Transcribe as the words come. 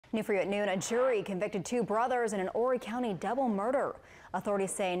New for you at noon, a jury convicted two brothers in an Horry County double murder.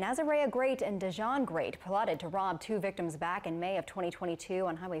 Authorities say Nazarea Great and Dejan Great plotted to rob two victims back in May of 2022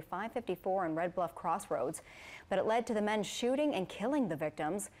 on Highway 554 and Red Bluff Crossroads. But it led to the men shooting and killing the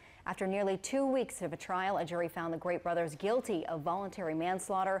victims. After nearly 2 weeks of a trial, a jury found the Great brothers guilty of voluntary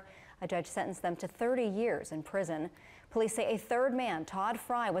manslaughter. A judge sentenced them to 30 years in prison. Police say a third man, Todd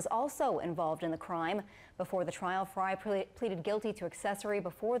Fry, was also involved in the crime. Before the trial, Fry pleaded guilty to accessory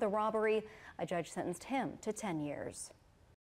before the robbery. A judge sentenced him to 10 years.